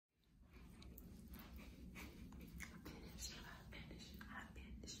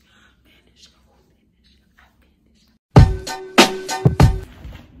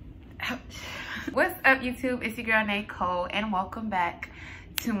up, YouTube? It's your girl Nicole, and welcome back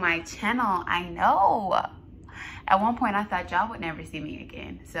to my channel. I know at one point I thought y'all would never see me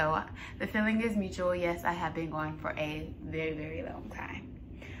again, so the feeling is mutual. Yes, I have been going for a very long time.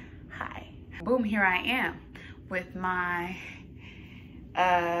 Hi, boom, here I am with my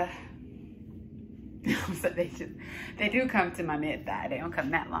so they do come to my mid-thigh. They don't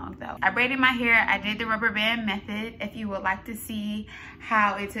come that long though. I braided my hair. I did the rubber band method. If you would like to see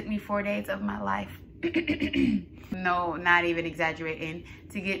how it took me 4 days of my life, no, not even exaggerating,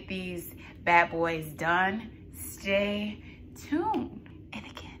 to get these bad boys done, stay tuned. And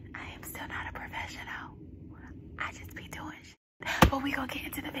again, I am still not a professional. I just be doing shit. But we gonna get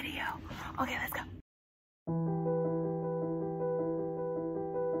into the video. Okay, let's go.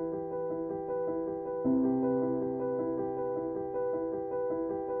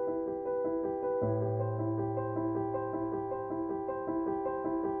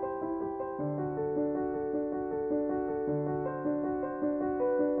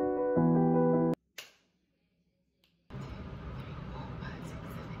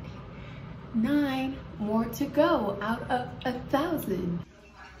 Nine more to go out of 1,000.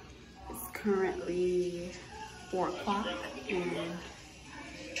 It's currently 4 o'clock and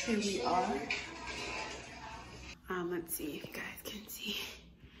here we are. Let's see if you guys can see.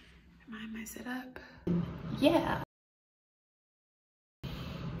 Am I set up? Yeah.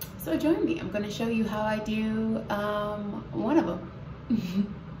 So join me. I'm gonna show you how I do one of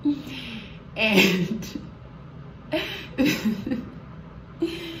them. And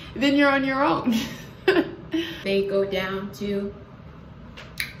then you're on your own. They go down to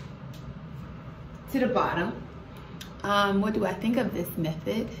the bottom. What do I think of this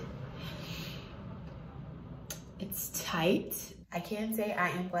method? It's tight. I can say I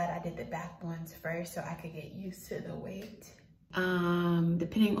am glad I did the back ones first so I could get used to the weight.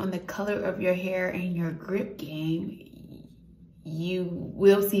 Depending on the color of your hair and your grip game, you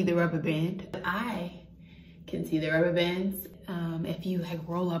will see the rubber band. I can see the rubber bands. If you like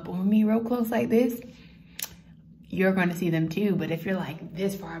roll up on me real close like this, you're gonna see them too. But if you're like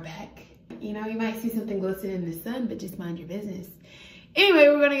this far back, you know, you might see something glistening in the sun, but just mind your business. Anyway,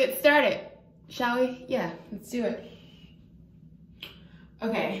 we're gonna get started, shall we? Yeah, let's do it.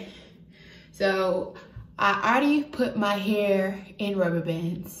 Okay, so I already put my hair in rubber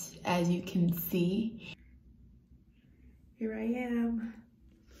bands, as you can see. Here I am.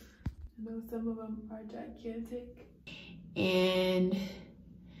 I know some of them are gigantic. And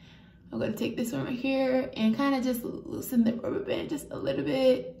I'm gonna take this one right here and kind of just loosen the rubber band just a little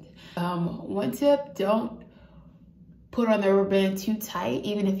bit. One tip, don't put on the rubber band too tight.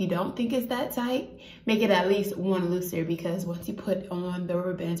 Even if you don't think it's that tight, make it at least one looser, because once you put on the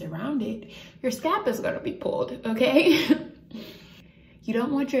rubber bands around it, your scalp is gonna be pulled, okay? You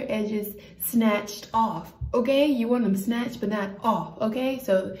don't want your edges snatched off, okay? You want them snatched but not off, okay?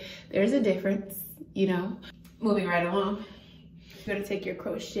 So there's a difference, you know? Moving right along, you're gonna take your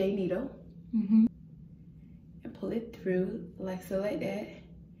crochet needle and pull it through like so, like that.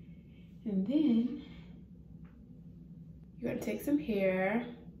 And then you're gonna take some hair.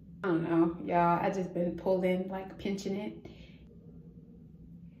 I don't know, y'all, I just been pulling, like pinching it.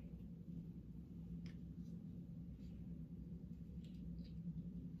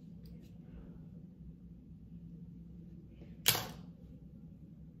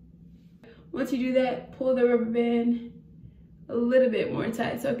 Once you do that, pull the rubber band a little bit more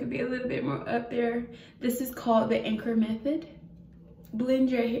tight so it could be a little bit more up there. This is called the anchor method. Blend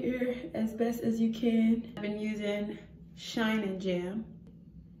your hair as best as you can. I've been using Shine and Jam.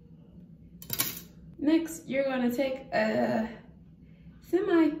 Next, you're gonna take a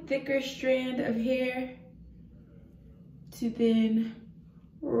semi-thicker strand of hair to then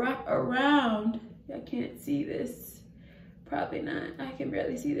wrap around. I can't see this. Probably not, I can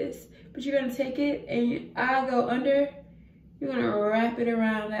barely see this. But you're gonna take it and I'll go under. You're gonna wrap it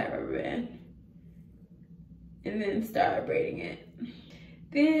around that rubber band and then start braiding it.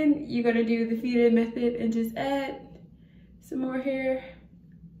 Then you're gonna do the feeder method and just add some more hair.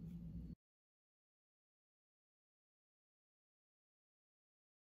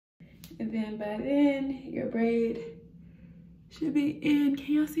 And then by then, your braid should be in.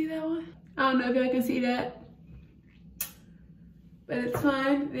 Can y'all see that one? I don't know if y'all can see that, but it's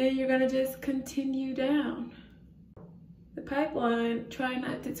fine. Then you're gonna just continue down the pipeline. Try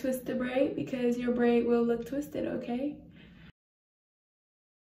not to twist the braid because your braid will look twisted, okay?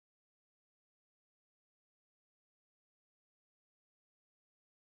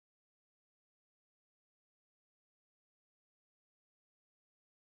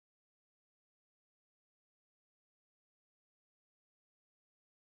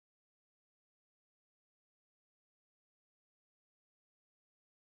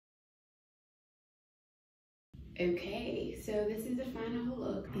 Okay, so this is the final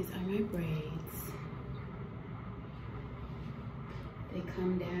look. These are my braids. They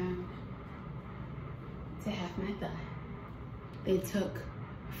come down to half my thigh. They took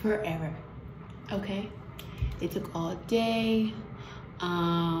forever, okay? They took all day.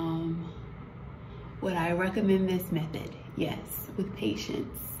 Would I recommend this method? Yes, with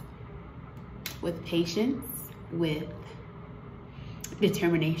patience. With patience, with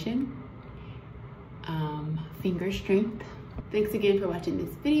determination, finger strength. Thanks again for watching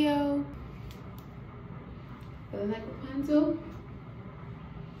this video. Feeling like Rapunzel.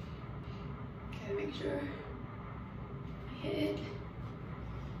 Gotta make sure my head